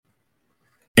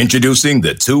Introducing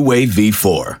the Two-Way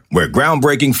V4, where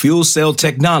groundbreaking fuel cell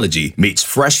technology meets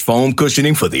fresh foam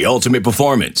cushioning for the ultimate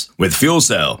performance. With fuel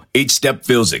cell, each step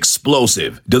feels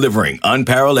explosive, delivering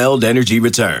unparalleled energy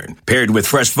return. Paired with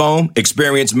fresh foam,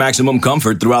 experience maximum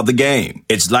comfort throughout the game.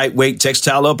 Its lightweight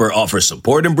textile upper offers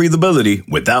support and breathability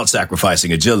without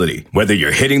sacrificing agility. Whether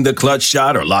you're hitting the clutch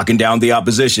shot or locking down the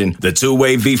opposition, the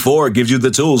Two-Way V4 gives you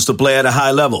the tools to play at a high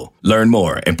level. Learn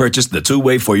more and purchase the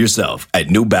Two-Way for yourself at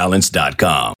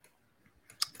newbalance.com.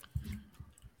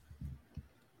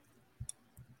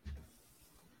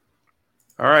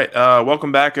 All right,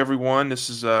 welcome back, everyone. This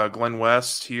is Glenn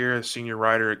West here, senior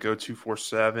writer at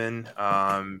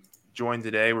Go247. Joined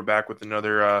today, we're back with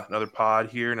another pod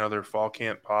here, another fall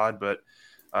camp pod, but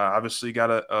obviously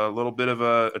got a little bit of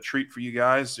a treat for you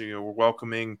guys. We're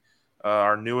welcoming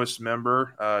our newest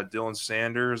member, Dylan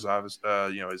Sanders. Is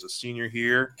a senior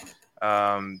here,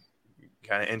 kind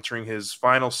of entering his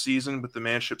final season with the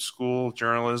Manship School of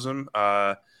Journalism.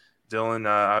 Dylan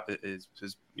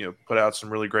has put out some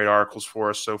really great articles for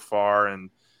us so far, and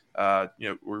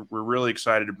we're really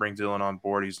excited to bring Dylan on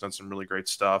board. He's done some really great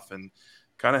stuff and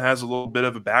kind of has a little bit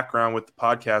of a background with the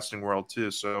podcasting world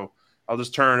too. So I'll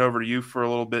just turn it over to you for a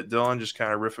little bit, Dylan. Just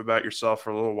kind of riff about yourself for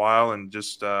a little while, and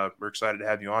just we're excited to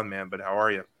have you on, man. But how are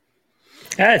you?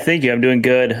 Yeah, thank you. I'm doing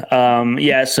good.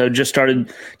 So just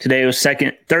started today. It was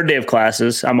third day of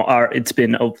classes. It's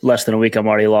been less than a week. I'm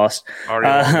already lost.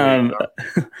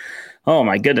 Oh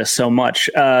my goodness, so much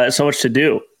to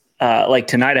do. Like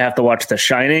tonight, I have to watch The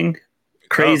Shining.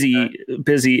 Crazy,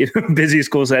 busy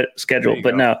school schedule.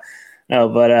 But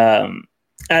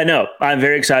I know I'm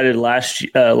very excited.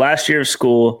 Last year of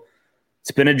school,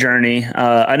 it's been a journey.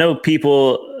 I know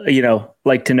people,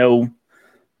 like to know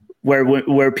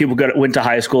where people went to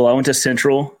high school. I went to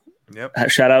Central.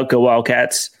 Yep. Shout out, go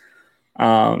Wildcats.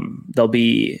 They'll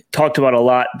be talked about a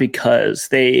lot because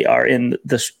they are in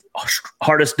the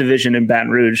hardest division in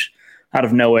Baton Rouge, out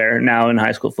of nowhere now in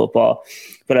high school football.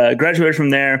 But graduated from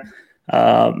there.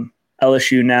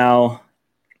 LSU now.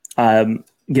 I'm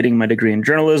getting my degree in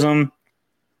journalism.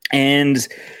 And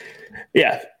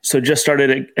so just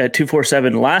started at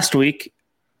 247 last week.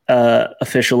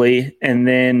 Officially. And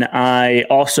then I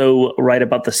also write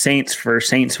about the Saints for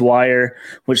Saints Wire,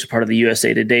 which is part of the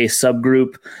USA Today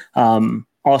subgroup.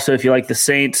 Also, if you like the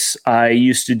Saints, I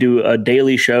used to do a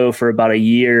daily show for about a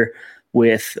year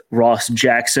with Ross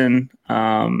Jackson,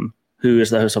 who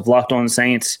is the host of Locked On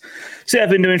Saints. So I've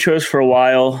been doing shows for a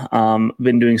while.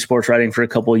 Been doing sports writing for a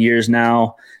couple of years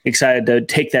now. Excited to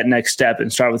take that next step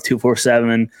and start with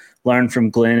 247. Learn from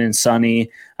Glenn and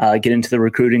Sonny, get into the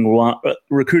recruiting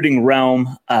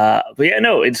realm.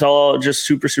 It's all just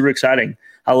super, super exciting.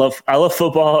 I love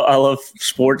football. I love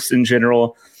sports in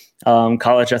general.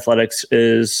 College athletics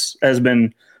has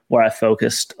been where I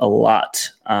focused a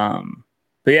lot. I'm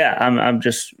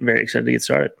just very excited to get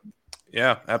started.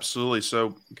 Yeah, absolutely.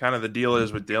 So kind of the deal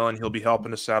is with Dylan, he'll be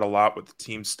helping us out a lot with the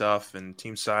team stuff and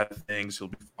team side of things. He'll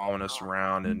be following us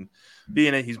around and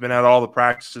he's been at all the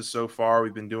practices so far.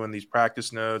 We've been doing these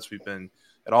practice notes. We've been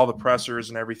at all the pressers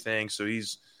and everything. So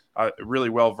he's really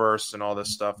well-versed in all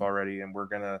this stuff already. And we're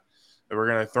going to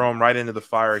throw him right into the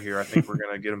fire here. I think we're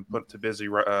going to get him put to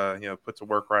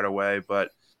work right away. But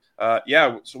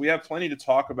so we have plenty to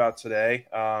talk about today.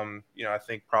 I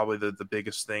think probably the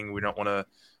biggest thing, we don't want to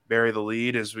bury the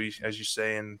lead, as you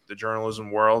say in the journalism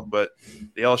world, but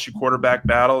the LSU quarterback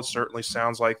battle, it certainly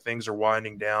sounds like things are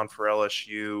winding down for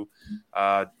LSU.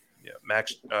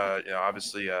 Max,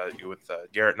 obviously with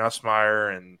Garrett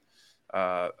Nussmeier and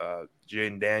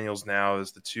Jaden Daniels now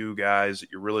as the two guys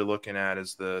that you're really looking at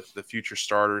as the future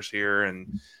starters here,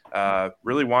 and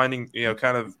really winding,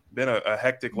 kind of been a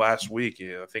hectic last week.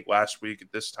 I think last week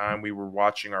at this time we were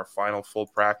watching our final full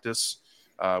practice.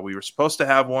 We were supposed to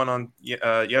have one on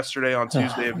yesterday on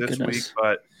Tuesday of this week,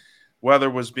 but weather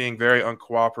was being very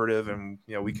uncooperative, and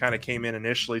we kind of came in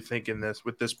initially thinking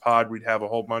with this pod we'd have a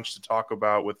whole bunch to talk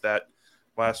about with that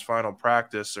last final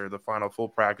practice or the final full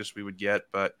practice we would get,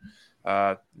 but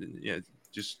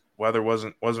just weather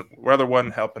wasn't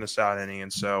helping us out any,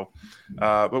 and so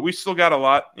but we still got a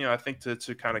lot I think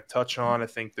to kind of touch on. I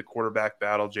think the quarterback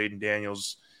battle, Jaden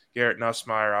Daniels, Garrett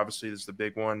Nussmeier, obviously is the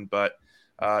big one, but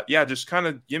just kind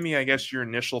of give me, I guess, your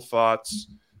initial thoughts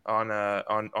on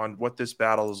what this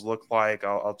battle has looked like.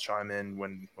 I'll chime in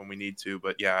when we need to,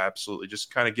 but yeah, absolutely.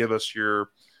 Just kind of give us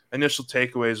your initial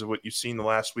takeaways of what you've seen the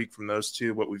last week from those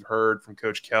two, what we've heard from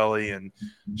Coach Kelly, and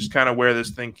just kind of where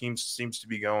this thing seems to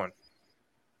be going.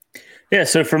 Yeah,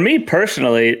 so for me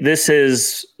personally, this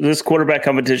quarterback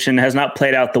competition has not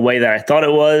played out the way that I thought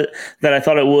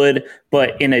it would,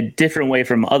 but in a different way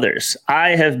from others. I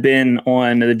have been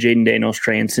on the Jayden Daniels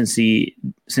train since he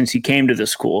came to the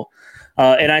school,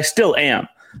 and I still am.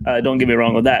 Don't get me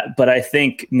wrong with that, but I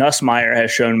think Nussmeier has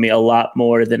shown me a lot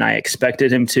more than I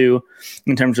expected him to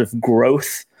in terms of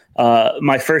growth.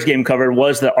 My first game covered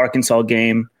was the Arkansas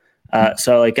game,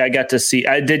 so I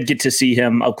did get to see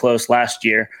him up close last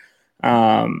year.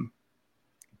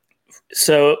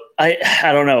 So I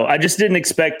don't know. I just didn't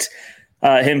expect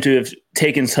him to have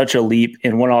taken such a leap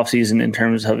in one offseason in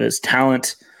terms of his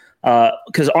talent.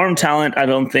 Because arm talent, I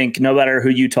don't think, no matter who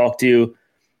you talk to,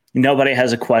 nobody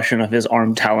has a question of his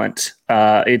arm talent.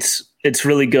 It's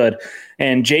really good.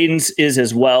 And Jayden's is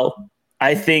as well.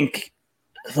 I think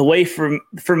the way for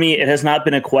me, it has not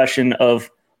been a question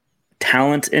of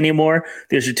talent anymore.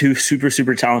 These are two super,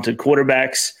 super talented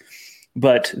quarterbacks.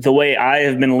 But the way I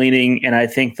have been leaning, and I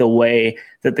think the way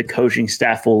that the coaching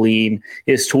staff will lean,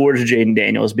 is towards Jayden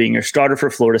Daniels being your starter for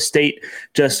Florida State,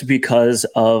 just because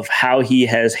of how he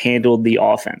has handled the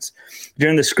offense.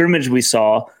 During the scrimmage we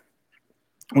saw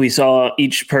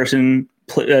each person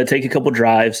take a couple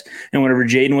drives, and whenever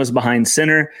Jayden was behind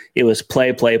center, it was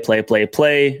play,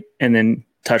 and then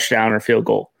touchdown or field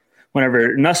goal.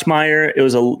 Whenever Nussmeier,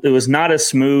 it was not as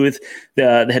smooth. They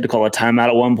had to call a timeout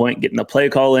at one point, getting the play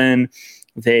call in.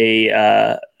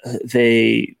 It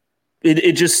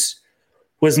just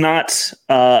was not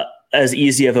as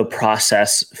easy of a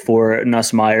process for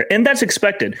Nussmeier, and that's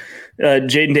expected.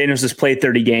 Jayden Daniels has played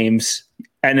 30 games,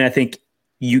 and I think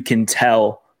you can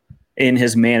tell in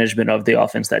his management of the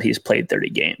offense that he's played 30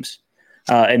 games.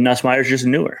 And Nussmeier's just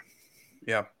newer.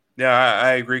 Yeah,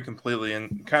 I agree completely,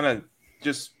 and kind of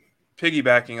just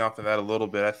piggybacking off of that a little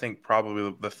bit, I think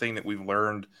probably the thing that we've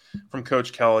learned from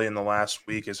Coach Kelly in the last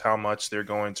week is how much they're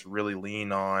going to really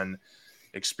lean on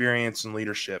experience and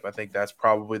leadership. I think that's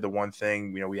probably the one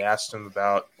thing. We asked him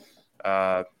about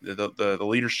the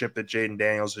leadership that Jayden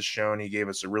Daniels has shown. He gave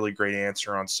us a really great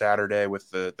answer on Saturday with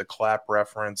the clap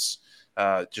reference,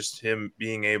 just him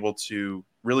being able to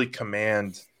really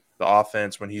command the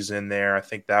offense when he's in there. I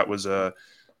think that was a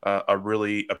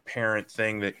really apparent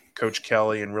thing that Coach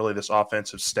Kelly and really this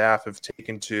offensive staff have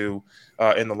taken to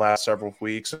in the last several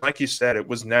weeks. And like you said, it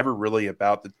was never really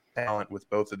about the talent with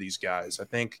both of these guys. I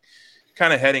think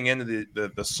kind of heading into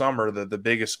the summer, the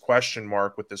biggest question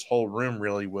mark with this whole room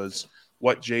really was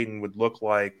what Jayden would look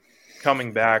like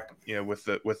coming back, with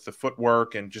the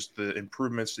footwork and just the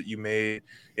improvements that you made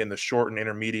in the short and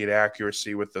intermediate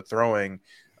accuracy with the throwing.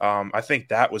 I think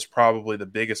that was probably the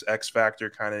biggest X factor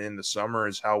kind of in the summer,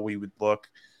 is how we would look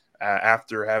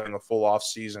after having a full off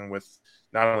season with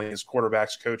not only his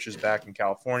quarterbacks coaches back in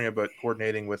California, but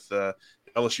coordinating with the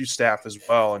LSU staff as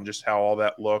well, and just how all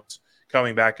that looked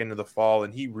coming back into the fall.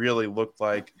 And he really looked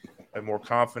like a more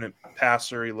confident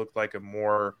passer. He looked like a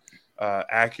more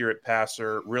accurate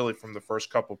passer really from the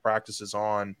first couple practices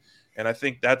on. And I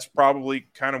think that's probably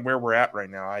kind of where we're at right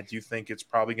now. I do think it's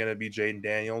probably going to be Jayden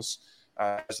Daniels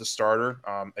as the starter.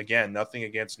 Again, nothing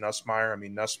against Nussmeier. I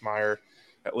mean, Nussmeier,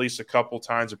 at least a couple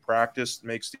times of practice,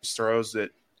 makes these throws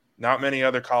that not many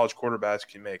other college quarterbacks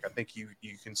can make. I think you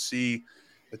can see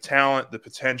the talent, the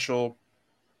potential,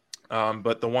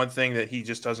 but the one thing that he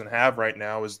just doesn't have right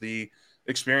now is the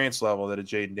experience level that a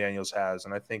Jayden Daniels has.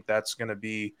 And I think that's going to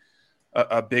be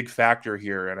a big factor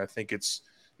here. And I think it's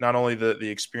not only the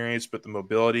experience, but the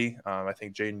mobility. I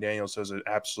think Jayden Daniels does an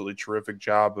absolutely terrific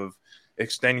job of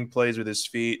extending plays with his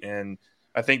feet. And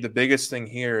I think the biggest thing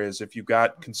here is if you've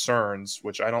got concerns,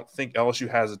 which I don't think LSU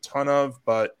has a ton of,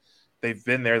 but they've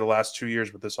been there the last 2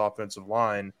 years with this offensive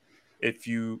line. If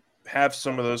you have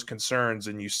some of those concerns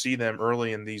and you see them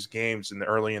early in these games and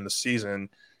early in the season,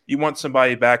 you want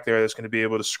somebody back there that's going to be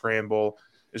able to scramble,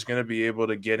 is going to be able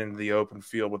to get into the open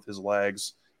field with his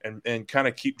legs and kind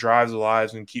of keep drives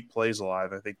alive and keep plays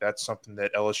alive. I think that's something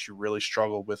that LSU really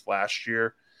struggled with last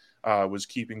year, was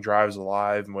keeping drives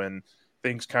alive when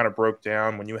things kind of broke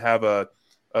down. When you have a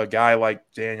guy like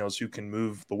Daniels who can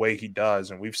move the way he does,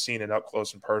 and we've seen it up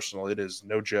close and personal, it is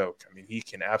no joke. I mean, he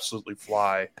can absolutely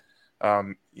fly.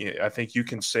 I think you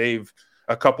can save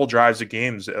a couple drives of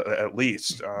games at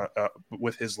least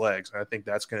with his legs. And I think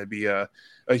that's going to be a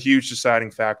huge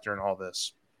deciding factor in all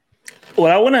this.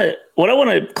 What I want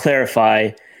to clarify,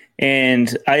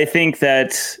 and I think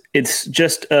that it's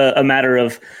just a matter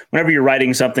of whenever you're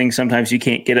writing something, sometimes you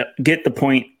can't get the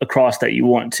point across that you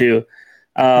want to.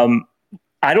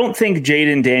 I don't think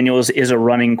Jayden Daniels is a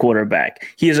running quarterback.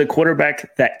 He is a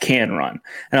quarterback that can run.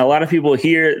 And a lot of people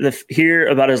hear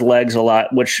about his legs a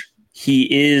lot, which he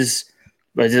is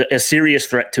a serious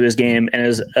threat to his game and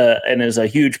is a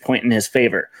huge point in his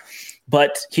favor.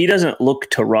 But he doesn't look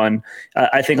to run.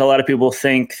 I think a lot of people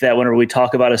think that whenever we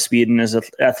talk about his speed and his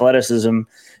athleticism,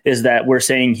 is that we're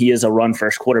saying he is a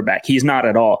run-first quarterback. He's not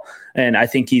at all, and I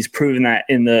think he's proven that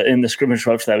in the scrimmage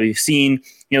reps that we've seen.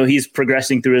 He's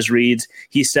progressing through his reads.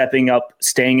 He's stepping up,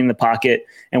 staying in the pocket,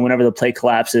 and whenever the play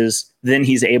collapses, then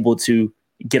he's able to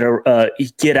get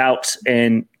out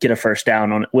and get a first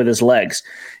down with his legs.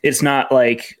 It's not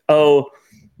like, oh,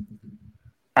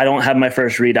 I don't have my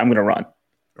first read, I'm going to run.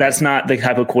 That's not the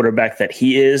type of quarterback that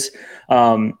he is.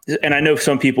 And I know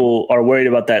some people are worried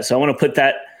about that. So I want to put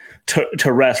that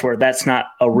to rest, where that's not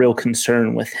a real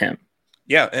concern with him.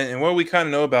 Yeah. And what we kind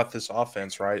of know about this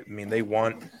offense, right? I mean, they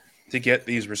want to get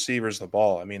these receivers the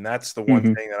ball. I mean, that's the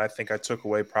one thing that I think I took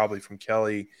away probably from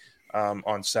Kelly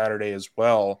on Saturday as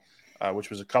well.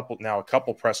 Which was a couple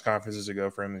press conferences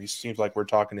ago for him. He seems like we're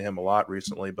talking to him a lot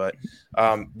recently, but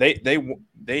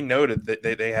they noted that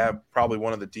they have probably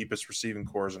one of the deepest receiving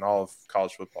cores in all of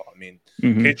college football. I mean,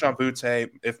 Kayshon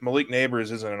Boutte, if Malik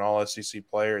Nabers isn't an all-SEC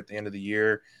player at the end of the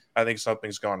year, I think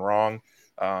something's gone wrong.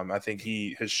 I think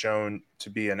he has shown to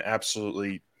be an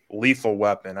absolutely lethal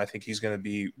weapon. I think he's going to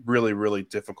be really, really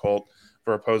difficult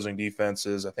for opposing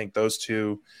defenses. I think those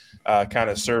two kind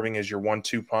of serving as your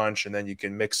 1-2 punch, and then you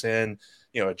can mix in,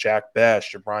 a Jack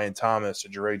Best, a Brian Thomas, a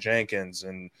Jeray Jenkins,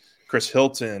 and Chris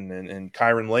Hilton, and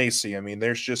Kyron Lacy. I mean,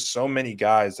 there's just so many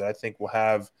guys that I think will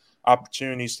have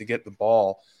opportunities to get the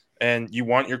ball, and you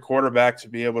want your quarterback to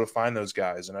be able to find those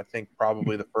guys. And I think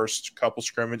probably the first couple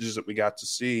scrimmages that we got to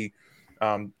see,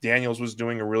 Daniels was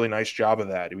doing a really nice job of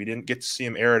that. We didn't get to see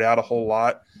him air it out a whole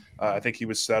lot. I think he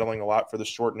was settling a lot for the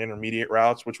short and intermediate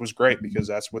routes, which was great because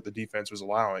that's what the defense was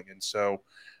allowing. And so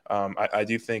I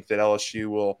do think that LSU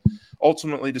will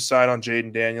ultimately decide on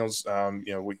Jayden Daniels.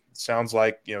 Sounds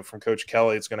like, from Coach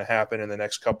Kelly, it's going to happen in the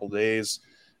next couple days.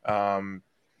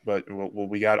 But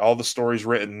we got all the stories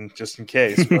written just in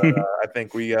case. But I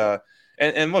think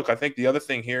and look, I think the other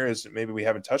thing here is that maybe we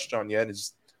haven't touched on yet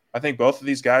is I think both of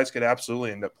these guys could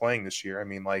absolutely end up playing this year. I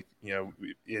mean,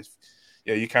 if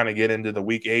you kind of get into the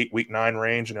week 8, week 9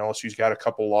 range and LSU's got a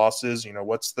couple losses,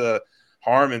 what's the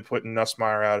harm in putting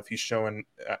Nussmeier out if he's showing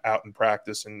out in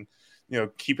practice and,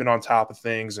 keeping on top of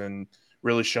things and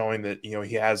really showing that,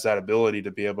 he has that ability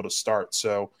to be able to start.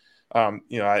 So,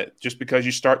 just because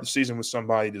you start the season with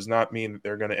somebody does not mean that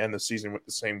they're going to end the season with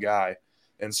the same guy.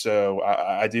 And so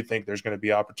I do think there's going to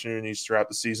be opportunities throughout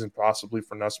the season, possibly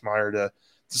for Nussmeier to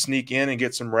sneak in and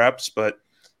get some reps. But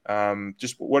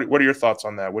just what are your thoughts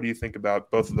on that? What do you think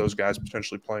about both of those guys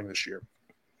potentially playing this year?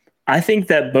 I think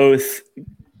that both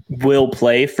will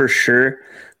play for sure.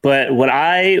 But what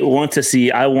I want to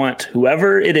see, I want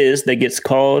whoever it is that gets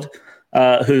called,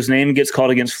 whose name gets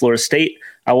called against Florida State,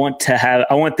 I want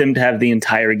them to have the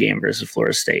entire game versus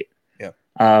Florida State. Yeah.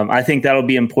 I think that'll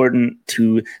be important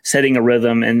to setting a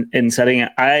rhythm and setting.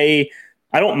 I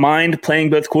don't mind playing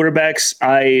both quarterbacks.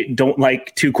 I don't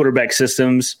like 2 quarterback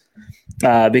systems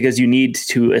because you need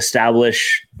to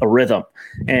establish a rhythm,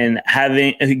 and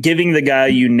giving the guy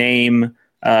you name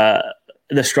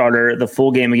the starter the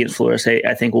full game against Florida State,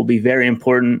 I think will be very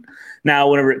important. Now,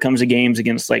 whenever it comes to games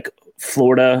against like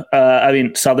Southern,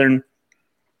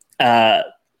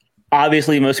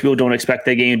 obviously most people don't expect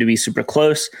that game to be super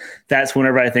close. That's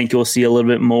whenever I think you'll see a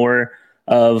little bit more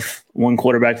of one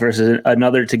quarterback versus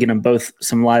another to get them both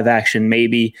some live action,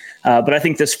 maybe. But I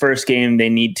think this first game, they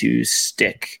need to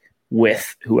stick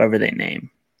with whoever they name.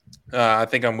 I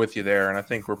think I'm with you there, and I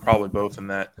think we're probably both in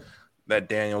that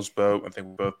Daniels boat. I think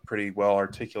we both pretty well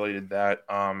articulated that.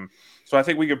 So I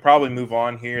think we could probably move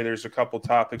on here. There's a couple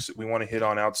topics that we want to hit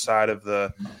on outside of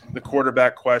the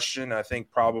quarterback question. I think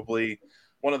probably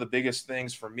one of the biggest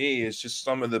things for me is just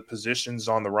some of the positions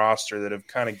on the roster that have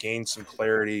kind of gained some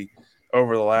clarity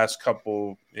over the last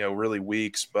couple, really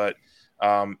weeks. But,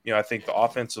 I think the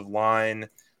offensive line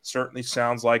certainly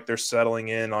sounds like they're settling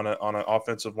in on an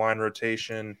offensive line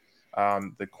rotation.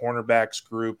 The cornerbacks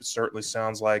group certainly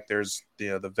sounds like there's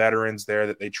the veterans there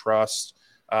that they trust.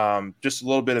 Just a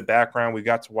little bit of background. We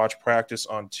got to watch practice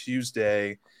on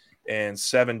Tuesday, and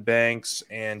Sevyn Banks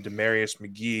and Demarius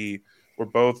McGee were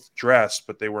both dressed,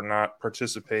 but they were not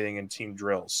participating in team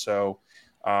drills. So,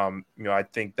 I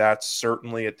think that's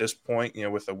certainly at this point,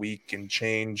 with a week and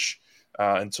change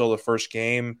until the first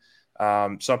game,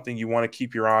 something you want to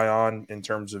keep your eye on in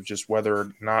terms of just whether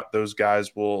or not those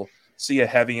guys will see a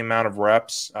heavy amount of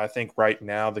reps. I think right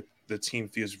now the team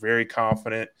feels very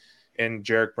confident in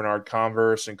Jarek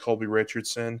Bernard-Converse and Colby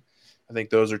Richardson. I think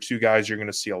those are 2 guys you're going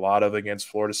to see a lot of against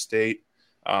Florida State.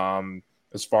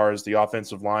 As far as the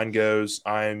offensive line goes,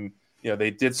 I'm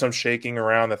they did some shaking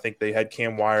around. I think they had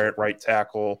Cam Wire at right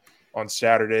tackle on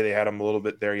Saturday. They had him a little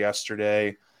bit there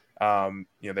yesterday.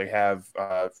 They have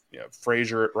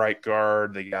Frazier at right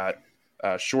guard. They got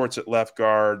Shorts at left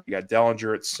guard. You got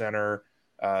Dellinger at center.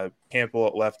 Campbell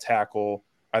at left tackle.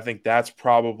 I think that's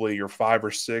probably your 5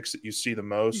 or 6 that you see the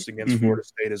most against Florida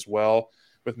State as well,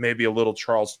 with maybe a little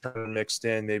Charles Turner mixed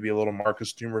in, maybe a little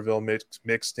Marcus Dumerville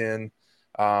mixed in.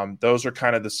 Those are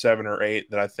kind of the 7 or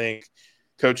 8 that I think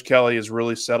Coach Kelly has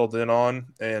really settled in on.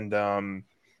 And I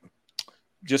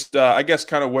guess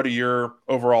kind of what are your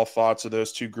overall thoughts of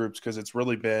those two groups? Because it's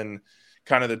really been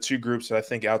kind of the two groups that I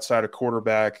think outside of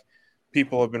quarterback,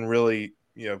 people have been really,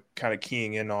 kind of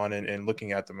keying in on and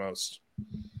looking at the most.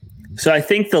 So I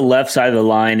think the left side of the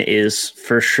line is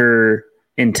for sure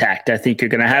intact. I think you're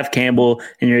going to have Campbell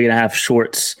and you're going to have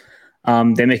Shorts.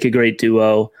 They make a great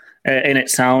duo. And it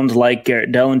sounds like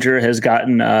Garrett Dellinger has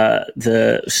gotten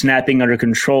the snapping under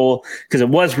control, because it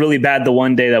was really bad the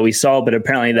one day that we saw, but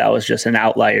apparently that was just an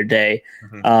outlier day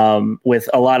with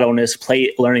a lot on his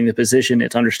plate, learning the position.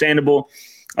 It's understandable.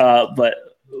 But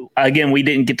again, we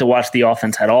didn't get to watch the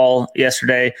offense at all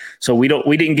yesterday, so we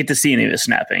didn't get to see any of the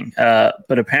snapping.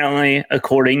 But apparently,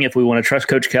 if we want to trust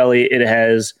Coach Kelly, it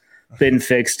has been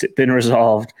fixed, been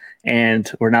resolved,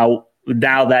 and we're now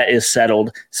that is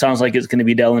settled. Sounds like it's going to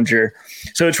be Dellinger.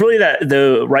 So it's really that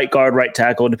the right guard, right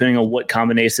tackle, depending on what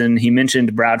combination. He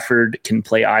mentioned Bradford can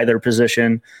play either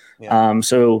position. Yeah.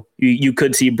 So you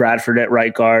could see Bradford at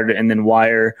right guard and then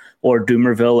Wire or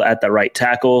Dumerville at the right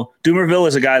tackle. Dumerville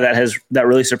is a guy that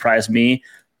really surprised me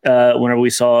whenever we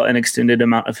saw an extended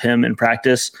amount of him in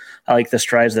practice. I like the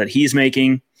strides that he's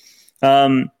making.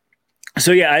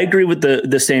 So yeah, I agree with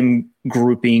the same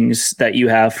groupings that you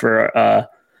have for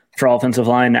offensive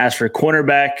line. As for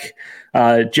cornerback,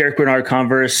 Jarek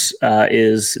Bernard-Converse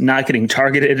is not getting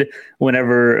targeted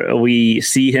whenever we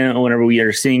see him, whenever we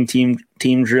are seeing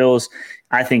team drills.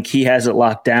 I think he has it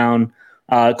locked down.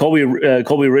 Colby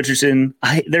Richardson,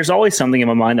 there's always something in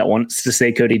my mind that wants to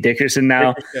say Cody Dickerson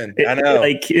now. I know.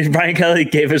 Like Brian Kelly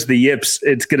gave us the yips.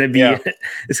 It's gonna be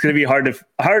hard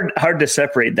to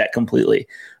separate that completely.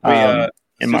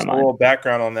 In my mind. A little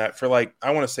background on that. For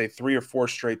I want to say 3 or 4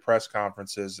 straight press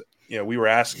conferences, we were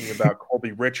asking about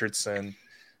Colby Richardson,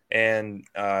 and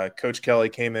Coach Kelly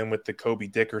came in with the Kobe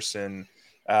Dickerson.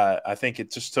 I think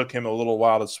it just took him a little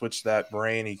while to switch that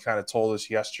brain. He kind of told us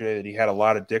yesterday that he had a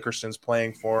lot of Dickersons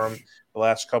playing for him the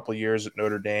last couple of years at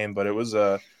Notre Dame, but it was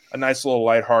a nice little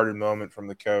lighthearted moment from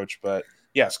the coach. But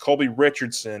yes, Colby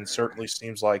Richardson certainly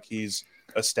seems like he's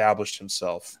established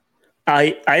himself.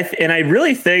 I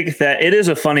really think that it is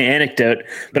a funny anecdote,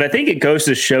 but I think it goes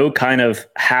to show kind of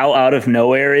how out of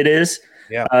nowhere it is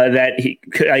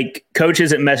that Coach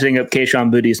isn't messing up Kayshon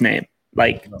Boudie's name.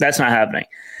 That's not happening.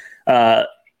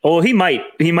 He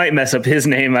might mess up his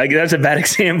name. That's a bad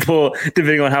example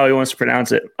depending on how he wants to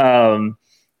pronounce it. But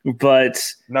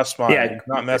Nussmeier, yeah, he's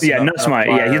not messing up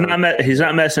Nussmeier. Yeah, he's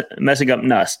not messing up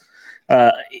Nuss.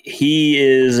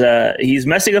 He's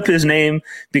messing up his name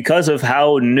because of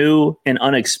how new and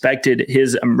unexpected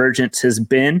his emergence has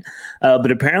been. But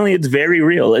apparently it's very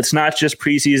real. It's not just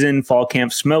preseason fall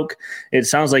camp smoke. It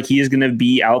sounds like he is going to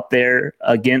be out there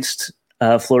against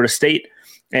Florida State.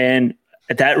 And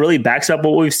that really backs up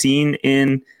what we've seen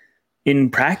in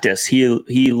practice. He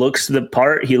looks the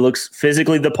part. He looks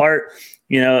physically the part.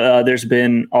 There's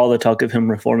been all the talk of him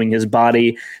reforming his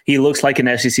body. He looks like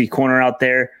an SEC corner out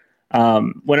there.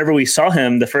 Whenever we saw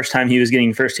him the first time he was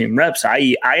getting first team reps,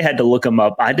 I had to look him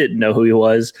up. I didn't know who he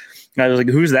was. I was like,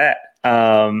 who's that?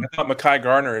 I thought Mekhi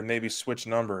Garner had maybe switched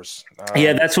numbers.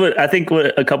 Yeah, that's what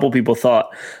a couple people thought.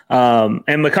 And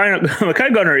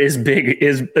Mekhi Garner is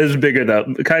bigger though.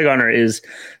 Mekhi Garner is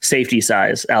safety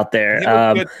size out there. He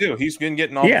looks good too. He's been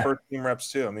getting all the first team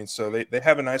reps too. I mean, so they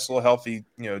have a nice little healthy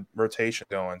rotation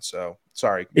going. So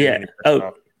sorry. Yeah.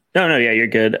 No, yeah, you're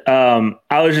good.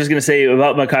 I was just going to say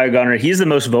about Mekhi Garner, he's the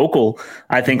most vocal,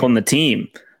 I think, on the team.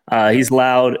 He's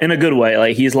loud in a good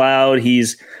way. He's loud.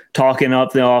 He's talking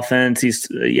up the offense. He's,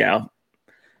 getting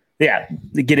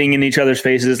in each other's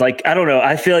faces. I don't know.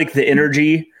 I feel like the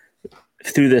energy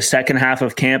through the second half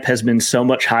of camp has been so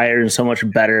much higher and so much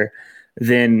better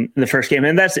than the first game.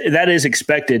 And that is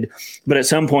expected. But at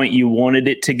some point you wanted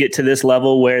it to get to this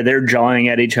level where they're jawing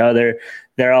at each other.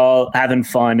 They're all having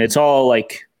fun. It's all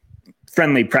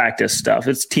friendly practice stuff.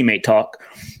 It's teammate talk.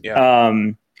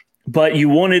 Yeah. But you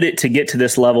wanted it to get to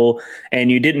this level, and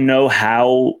you didn't know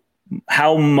how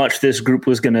much this group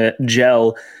was going to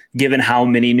gel, given how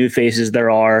many new faces there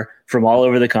are from all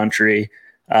over the country.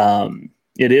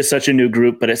 It is such a new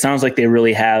group, but it sounds like they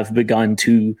really have begun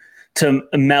to to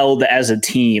meld as a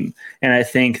team. And I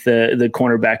think the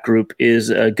cornerback group is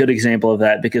a good example of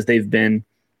that because they've been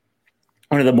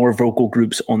one of the more vocal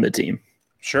groups on the team.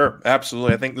 Sure,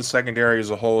 absolutely. I think the secondary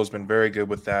as a whole has been very good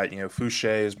with that.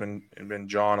 Fouché has been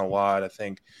John a lot. I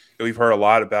think we've heard a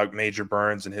lot about Major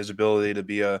Burns and his ability to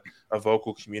be a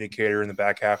vocal communicator in the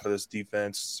back half of this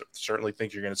defense. Certainly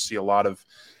think you're going to see a lot of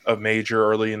Major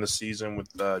early in the season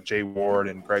with Jay Ward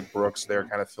and Greg Brooks there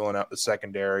kind of filling out the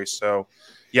secondary. So,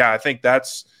 yeah, I think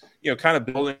that's, kind of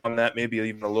building on that maybe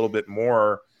even a little bit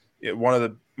more. One of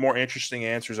the more interesting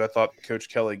answers I thought Coach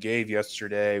Kelly gave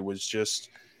yesterday was just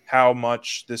 – how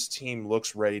much this team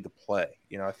looks ready to play.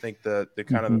 I think the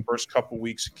kind of the first couple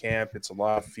weeks of camp, it's a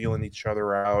lot of feeling each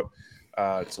other out.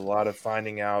 It's a lot of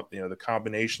finding out, the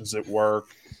combinations that work,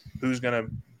 who's going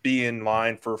to be in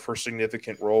line for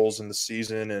significant roles in the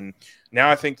season. And now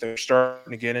I think they're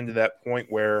starting to get into that point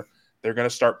where they're going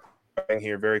to start playing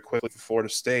here very quickly for Florida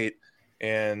State.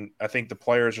 And I think the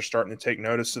players are starting to take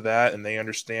notice of that, and they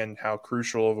understand how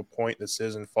crucial of a point this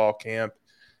is in fall camp.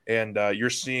 And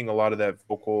you're seeing a lot of that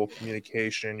vocal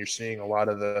communication. You're seeing a lot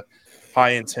of the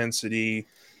high intensity.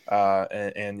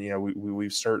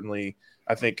 We've certainly,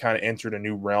 I think, kind of entered a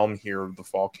new realm here of the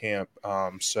fall camp.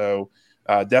 So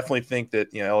definitely think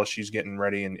that, LSU's getting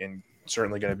ready and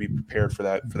certainly going to be prepared for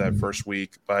that first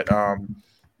week. But,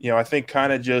 I think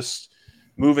kind of just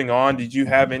moving on, did you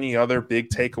have any other big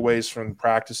takeaways from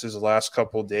practices the last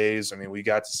couple of days? I mean, we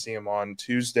got to see them on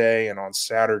Tuesday and on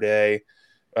Saturday.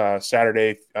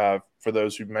 For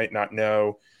those who might not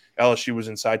know, LSU was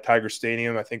inside Tiger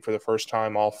Stadium, I think, for the first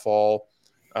time all fall,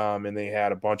 and they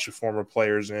had a bunch of former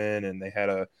players in, and they had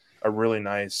a really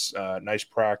nice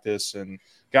practice, and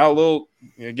got a little.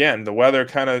 Again, the weather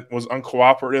kind of was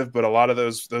uncooperative, but a lot of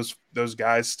those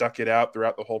guys stuck it out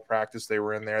throughout the whole practice. They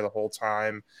were in there the whole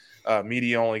time.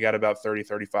 Media only got about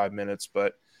 35 minutes,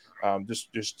 but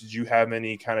just did you have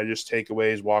any kind of just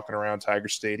takeaways walking around Tiger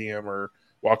Stadium or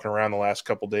walking around the last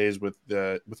couple of days with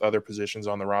other positions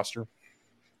on the roster?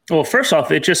 Well, first off,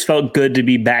 it just felt good to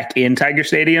be back in Tiger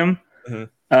Stadium.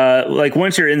 Like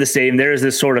once you're in the stadium, there's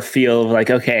this sort of feel of like,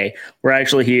 okay, we're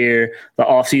actually here. The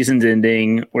off season's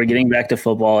ending. We're getting back to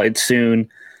football. It's soon.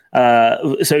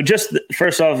 So just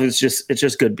first off, it's just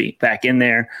good to be back in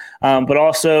there. But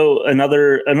also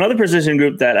another position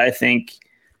group that I think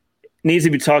needs to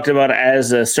be talked about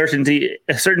as a certainty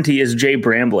is Jay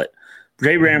Bramblett.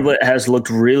 Jay Bramblett has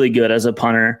looked really good as a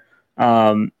punter.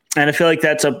 And I feel like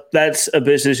that's a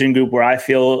position group where I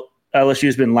feel LSU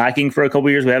has been lacking for a couple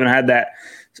of years. We haven't had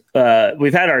that.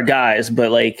 We've had our guys,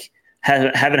 but like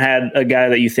haven't had a guy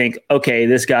that you think, okay,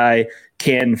 this guy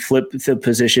can flip the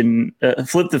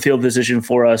field position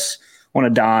for us on a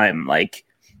dime. Like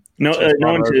no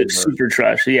one to super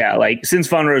trust. Yeah. Like since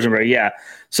Von Rosenberg. Yeah.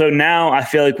 So now I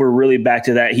feel like we're really back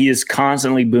to that. He is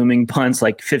constantly booming punts,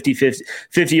 like 50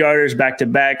 yarders back to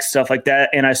back, stuff like that.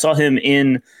 And I saw him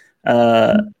in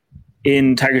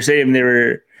Tiger Stadium. They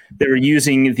were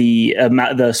using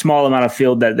the small amount of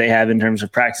field that they have in terms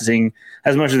of practicing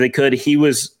as much as they could. He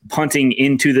was punting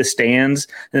into the stands,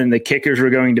 and then the kickers were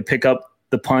going to pick up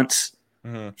the punts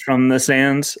from the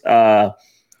stands.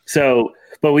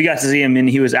 But we got to see him, and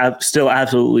he was still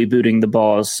absolutely booting the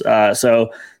balls.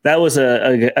 So that was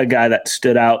a guy that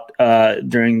stood out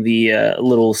during the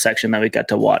little section that we got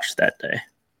to watch that day.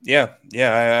 Yeah,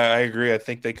 I agree. I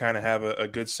think they kind of have a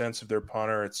good sense of their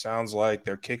punter. It sounds like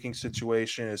their kicking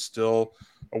situation is still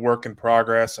a work in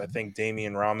progress. I think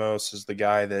Damian Ramos is the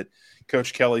guy that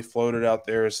Coach Kelly floated out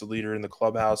there as the leader in the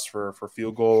clubhouse for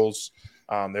field goals.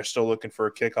 They're still looking for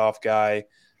a kickoff guy.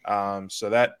 So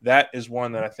that is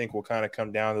one that I think will kind of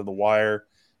come down to the wire.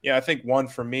 Yeah, I think one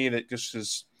for me that just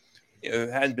is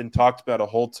it hadn't been talked about a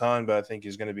whole ton, but I think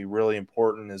is going to be really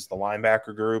important is the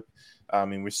linebacker group. I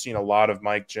mean, we've seen a lot of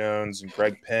Mike Jones and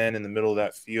Greg Penn in the middle of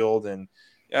that field. And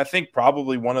I think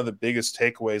probably one of the biggest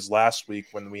takeaways last week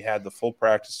when we had the full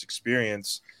practice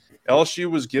experience, LSU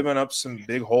was giving up some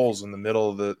big holes in the middle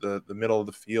of the middle of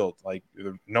the field. Like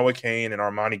Noah Cain and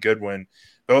Armani Goodwin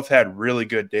both had really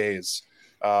good days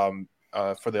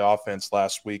for the offense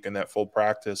last week in that full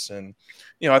practice. And,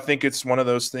 I think it's one of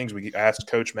those things. We asked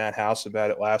Coach Matt House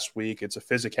about it last week. It's a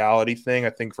physicality thing, I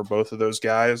think, for both of those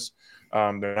guys.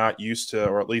 They're not used to,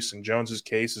 or at least in Jones's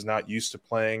case, is not used to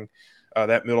playing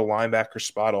that middle linebacker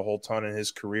spot a whole ton in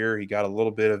his career. He got a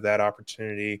little bit of that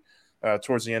opportunity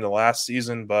towards the end of last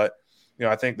season. But,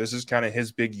 I think this is kind of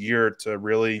his big year to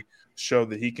really show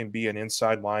that he can be an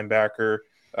inside linebacker.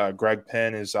 Greg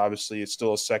Penn is obviously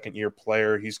still a second-year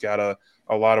player. He's got a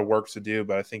lot of work to do,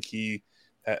 but I think he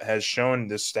has shown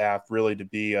this staff really to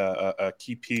be a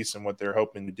key piece in what they're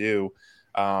hoping to do.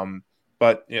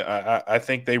 But I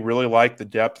think they really like the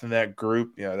depth in that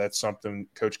group. That's something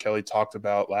Coach Kelly talked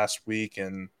about last week.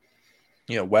 And,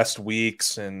 West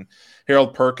Weeks and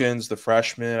Harold Perkins, the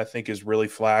freshman, I think has really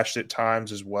flashed at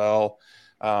times as well.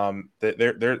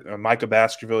 Micah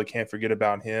Baskerville, can't forget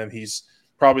about him. He's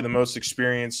probably the most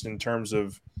experienced in terms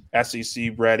of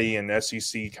SEC ready and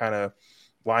SEC kind of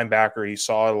linebacker. He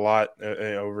saw it a lot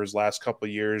over his last couple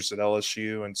of years at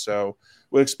LSU, and so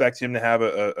we expect him to have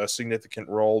a significant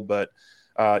role. But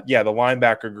the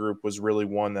linebacker group was really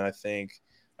one that I think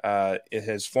it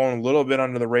has flown a little bit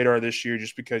under the radar this year,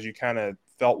 just because you kind of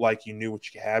felt like you knew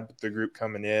what you had with the group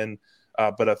coming in.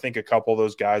 But I think a couple of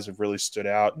those guys have really stood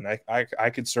out, and I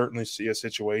could certainly see a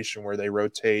situation where they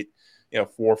rotate 4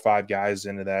 or 5 guys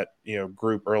into that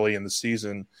group early in the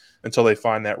season until they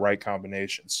find that right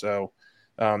combination. So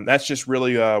that's just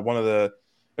really one of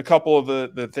a couple of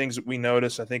the things that we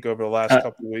noticed, I think, over the last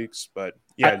couple of weeks. But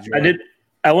yeah,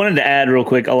 I wanted to add real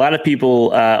quick. A lot of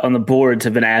people on the boards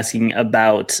have been asking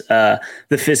about the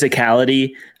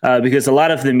physicality because a lot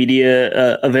of the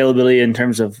media availability in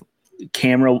terms of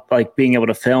camera, like being able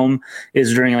to film,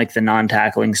 is during like the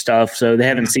non-tackling stuff. So they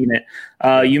haven't seen it.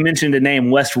 You mentioned a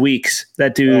name, West Weeks.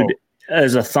 That dude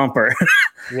is a thumper.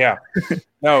 Yeah.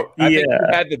 No, I think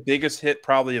he had the biggest hit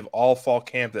probably of all fall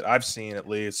camp that I've seen, at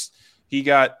least. He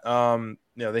got,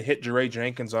 they hit Jere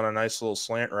Jenkins on a nice little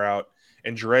slant route,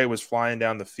 and Jere was flying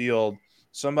down the field.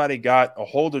 Somebody got a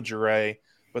hold of Jere,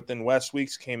 but then West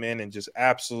Weeks came in and just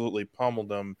absolutely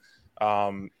pummeled him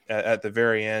at the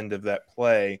very end of that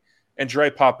play. And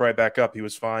Jere popped right back up. He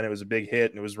was fine. It was a big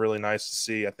hit, and it was really nice to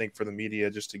see, I think, for the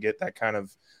media just to get that kind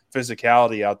of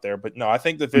physicality out there. But no, I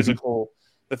think the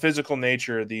physical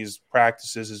nature of these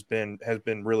practices has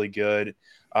been really good.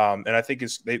 And I think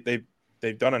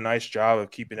they've done a nice job of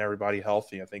keeping everybody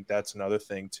healthy. I think that's another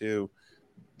thing too.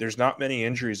 There's not many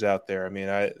injuries out there. I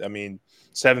mean,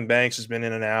 Seven Banks has been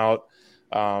in and out.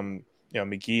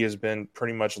 McGee has been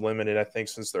pretty much limited, I think,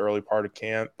 since the early part of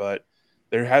camp, but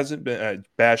there hasn't been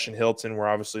Bash and Hilton were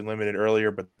obviously limited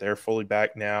earlier, but they're fully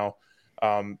back now.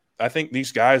 I think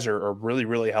these guys are really,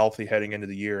 really healthy heading into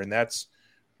the year. And that's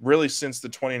really since the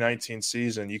 2019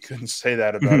 season. You couldn't say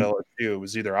that about LSU. It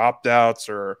was either opt-outs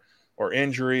or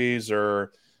injuries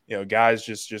or, guys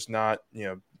just not,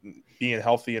 being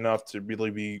healthy enough to really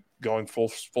be going full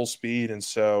speed. And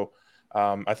so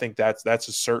I think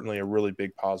that's certainly a really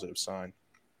big positive sign.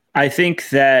 I think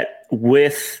that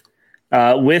with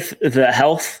the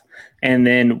health, and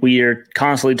then we are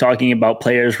constantly talking about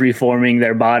players reforming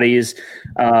their bodies,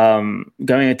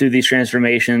 going through these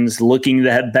transformations, looking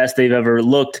the best they've ever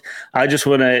looked. I just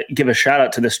want to give a shout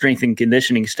out to the strength and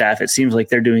conditioning staff. It seems like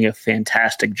they're doing a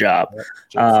fantastic job.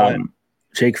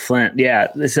 Jake Flint. Yeah.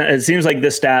 It seems like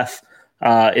this staff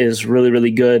is really,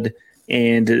 really good.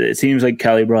 And it seems like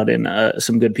Kelly brought in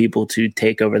some good people to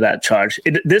take over that charge.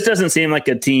 This doesn't seem like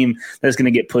a team that's going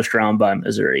to get pushed around by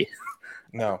Missouri.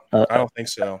 No, I don't think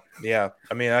so. Yeah.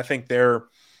 I think they're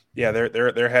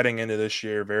heading into this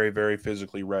year very, very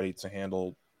physically ready to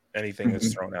handle anything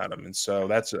that's thrown at them. And so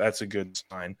that's a good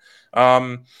sign.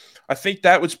 I think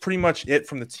that was pretty much it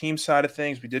from the team side of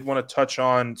things. We did want to touch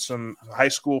on some high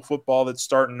school football that's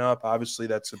starting up. Obviously,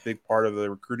 that's a big part of the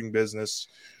recruiting business,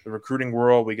 the recruiting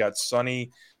world. We got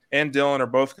Sonny and Dylan are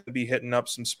both going to be hitting up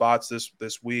some spots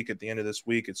this week. At the end of this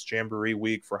week, it's Jamboree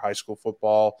week for high school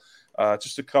football.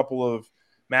 Just a couple of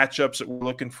matchups that we're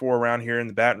looking for around here in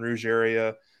the Baton Rouge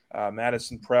area.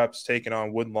 Madison Prep's taking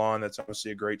on Woodlawn. That's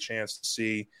obviously a great chance to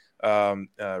see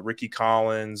Ricky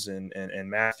Collins and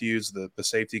Matthews, the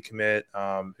safety commit,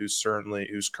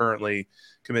 who's currently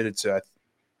committed to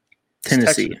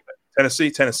Tennessee.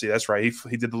 Tennessee. That's right.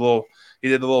 He did the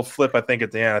little flip, I think,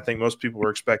 at the end. I think most people were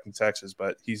expecting Texas,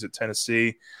 but he's at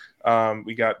Tennessee.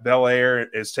 We got Bel Air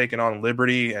is taking on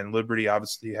Liberty, and Liberty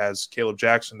obviously has Caleb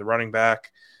Jackson, the running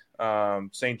back.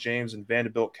 St. James and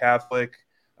Vanderbilt Catholic.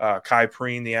 Kai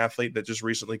Preen, the athlete that just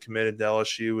recently committed to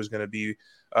LSU, is going to be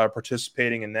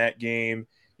participating in that game.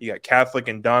 You got Catholic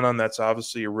and Dunham. That's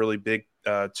obviously a really big,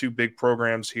 two big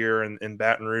programs here in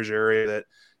Baton Rouge area that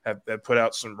have put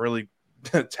out some really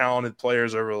talented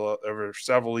players over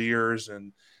several years.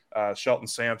 And Shelton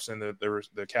Sampson,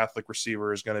 the Catholic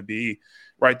receiver, is going to be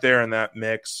right there in that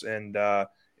mix. And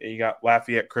you got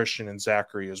Lafayette Christian and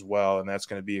Zachary as well, and that's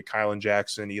going to be a Kylan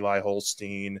Jackson, Eli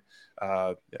Holstein,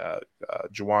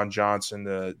 Jawan Johnson,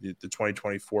 the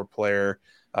 2024 player.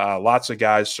 Lots of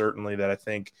guys certainly that I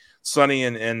think Sonny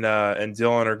and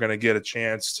Dylan are going to get a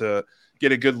chance to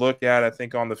get a good look at, I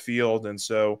think, on the field. And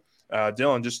so,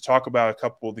 Dylan, just talk about a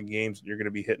couple of the games that you're going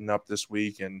to be hitting up this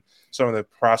week and some of the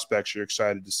prospects you're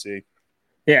excited to see.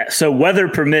 Yeah, so weather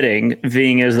permitting,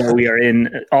 being as though we are in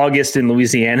August in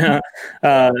Louisiana,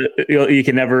 you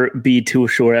can never be too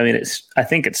sure. I mean, I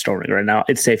think it's storming right now.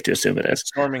 It's safe to assume it is. It's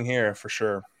storming here for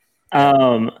sure.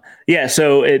 Yeah,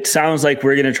 so it sounds like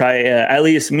we're going to try, at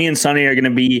least me and Sonny are going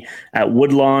to be at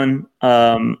Woodlawn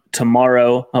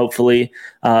tomorrow, hopefully.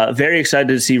 Very excited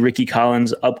to see Ricky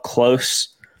Collins up close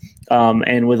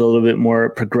and with a little bit more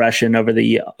progression over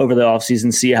the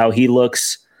offseason, see how he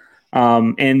looks.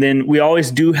 And then we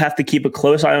always do have to keep a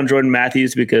close eye on Jordan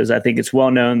Matthews because I think it's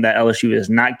well known that LSU is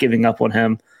not giving up on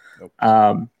him.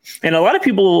 Nope. And a lot of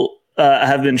people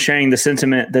have been sharing the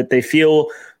sentiment that they feel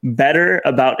better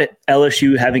about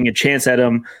LSU having a chance at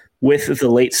him with the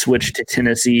late switch to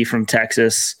Tennessee from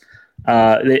Texas.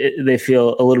 They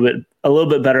feel a little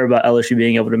bit better about LSU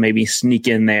being able to maybe sneak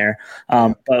in there.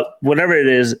 But whatever it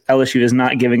is, LSU is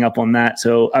not giving up on that.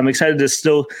 So I'm excited to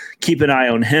still keep an eye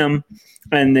on him.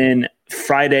 And then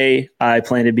Friday, I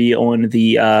plan to be on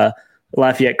the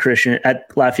Lafayette Christian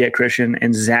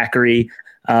and Zachary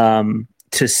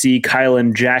to see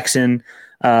Kylan Jackson.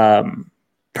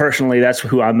 Personally, that's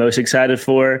who I'm most excited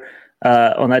for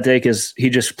on that day because he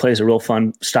just plays a real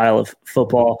fun style of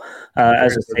football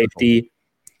as a safety.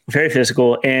 Very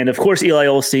physical. And, of course, Eli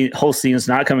Holstein is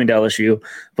not coming to LSU,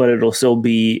 but it'll still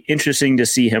be interesting to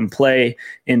see him play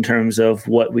in terms of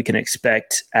what we can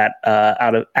expect at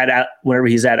whenever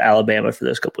he's at Alabama for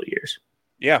those couple of years.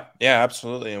 Yeah,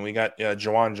 absolutely. And we got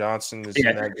Juwan Johnson is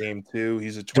in that game too.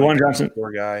 He's a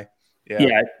 24 guy.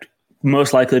 Yeah,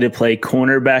 most likely to play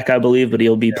cornerback, I believe, but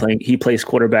he'll be playing. He plays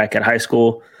quarterback at high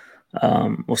school.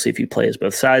 We'll see if he plays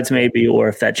both sides maybe or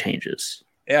if that changes.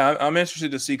 Yeah, I'm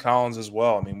interested to see Collins as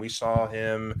well. I mean, we saw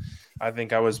him. I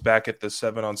think I was back at the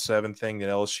 7-on-7 thing that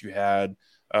LSU had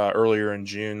earlier in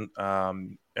June,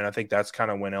 and I think that's kind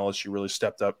of when LSU really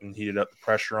stepped up and heated up the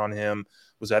pressure on him.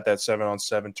 Was at that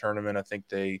 7-on-7 tournament. I think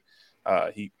the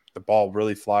ball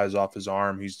really flies off his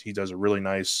arm. He does a really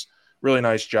nice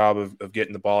job of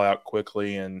getting the ball out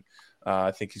quickly, and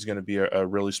I think he's going to be a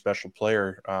really special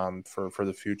player for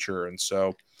the future. And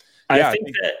so. Yeah,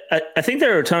 I think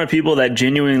there are a ton of people that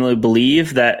genuinely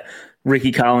believe that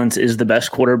Ricky Collins is the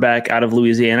best quarterback out of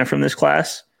Louisiana from this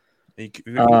class. I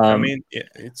mean,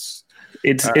 it's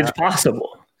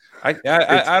possible.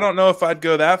 I don't know if I'd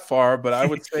go that far, but I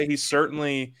would say he's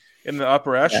certainly in the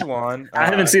upper echelon. I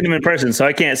haven't seen him in person, so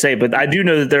I can't say, but I do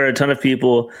know that there are a ton of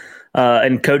people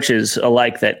and coaches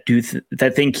alike that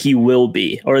that think he will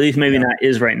be, or at least maybe not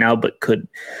is right now, but could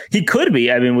be.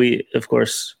 I mean,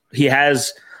 he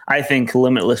has, I think,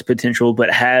 limitless potential,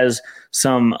 but has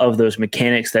some of those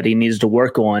mechanics that he needs to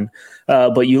work on.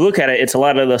 But you look at it, it's a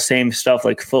lot of the same stuff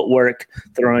like footwork,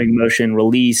 throwing motion,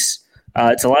 release.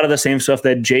 It's a lot of the same stuff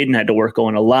that Jaden had to work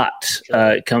on a lot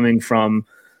coming from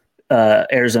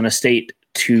Arizona State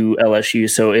to LSU.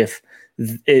 So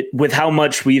with how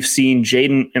much we've seen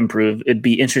Jaden improve, it'd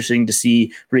be interesting to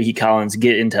see Ricky Collins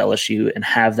get into LSU and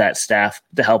have that staff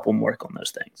to help him work on those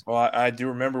things. Well, I do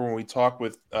remember when we talked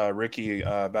with Ricky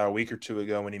about a week or two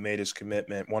ago when he made his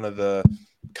commitment, one of the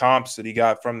comps that he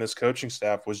got from this coaching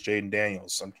staff was Jaden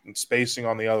Daniels. I'm spacing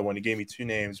on the other one. He gave me two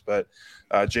names, but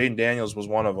Jaden Daniels was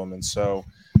one of them. And so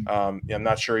I'm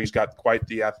not sure he's got quite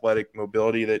the athletic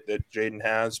mobility that Jaden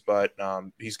has, but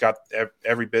he's got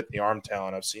every bit the arm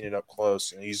talent. I've seen it up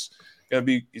close, and he's gonna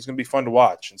be fun to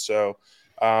watch. And so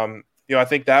I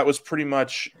think that was pretty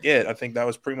much it. I think that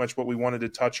was pretty much what we wanted to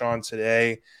touch on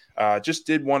today. Just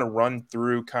did want to run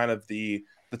through kind of the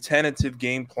tentative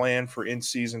game plan for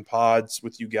in-season pods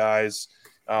with you guys.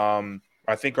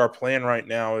 I think our plan right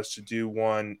now is to do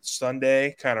one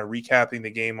Sunday, kind of recapping the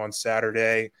game on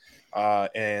Saturday,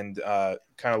 and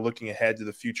kind of looking ahead to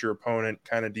the future opponent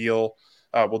kind of deal.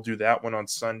 We'll do that one on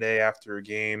Sunday after a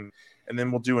game, and then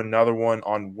we'll do another one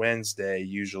on Wednesday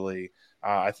usually.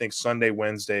 I think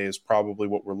Wednesday is probably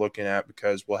what we're looking at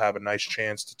because we'll have a nice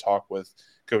chance to talk with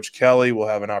Coach Kelly. We'll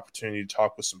have an opportunity to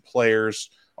talk with some players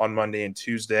on Monday and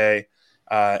Tuesday,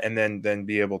 and then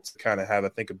be able to kind of have, I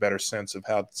think, a better sense of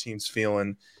how the team's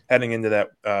feeling heading into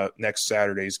that next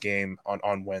Saturday's game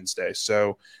on Wednesday.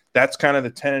 So that's kind of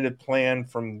the tentative plan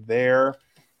from there.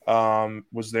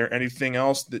 Was there anything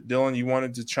else that, Dylan, you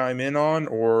wanted to chime in on,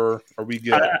 or are we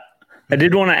good? I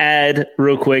did want to add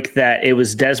real quick that it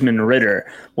was Desmond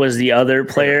Ridder was the other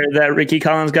player that Ricky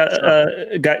Collins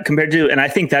got compared to, and I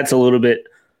think that's a little bit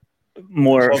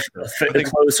more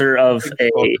closer of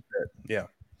a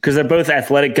because they're both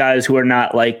athletic guys who are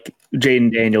not like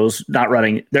Jaden Daniels,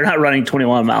 they're not running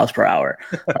 21 miles per hour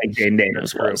like Jaden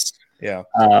Daniels was. Yeah,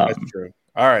 that's true.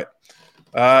 All right.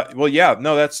 That's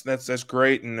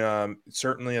great, and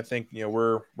certainly I think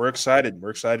we're excited. We're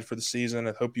excited for the season.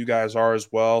 I hope you guys are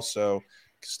as well. So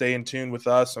stay in tune with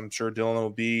us. I'm sure Dylan will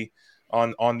be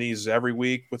on these every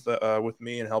week with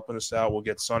me and helping us out. We'll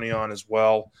get Sonny on as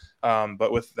well.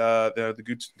 But with the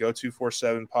Go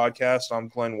 247 podcast, I'm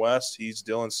Glenn West. He's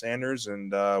Dylan Sanders,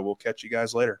 and we'll catch you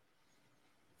guys later.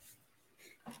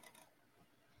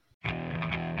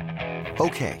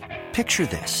 Okay, picture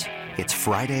this. It's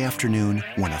Friday afternoon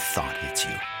when a thought hits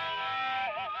you.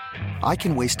 I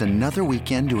can waste another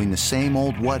weekend doing the same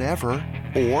old whatever,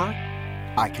 or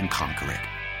I can conquer it.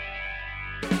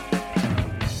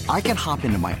 I can hop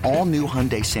into my all-new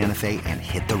Hyundai Santa Fe and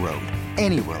hit the road.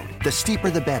 Any road. The steeper,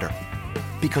 the better.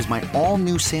 Because my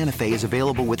all-new Santa Fe is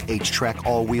available with H-Track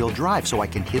all-wheel drive, so I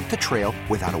can hit the trail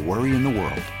without a worry in the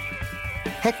world.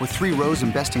 Heck, with 3 rows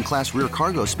and best-in-class rear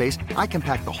cargo space, I can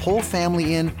pack the whole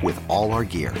family in with all our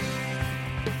gear.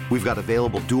 We've got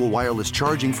available dual wireless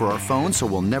charging for our phones, so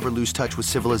we'll never lose touch with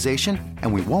civilization,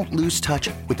 and we won't lose touch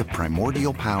with the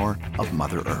primordial power of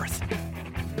Mother Earth.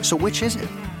 So which is it?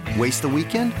 Waste the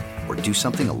weekend or do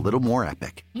something a little more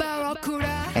epic?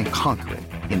 And conquer it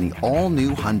in the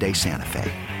all-new Hyundai Santa Fe.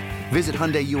 Visit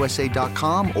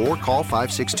HyundaiUSA.com or call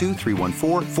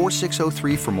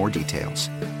 562-314-4603 for more details.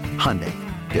 Hyundai,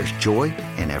 there's joy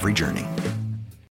in every journey.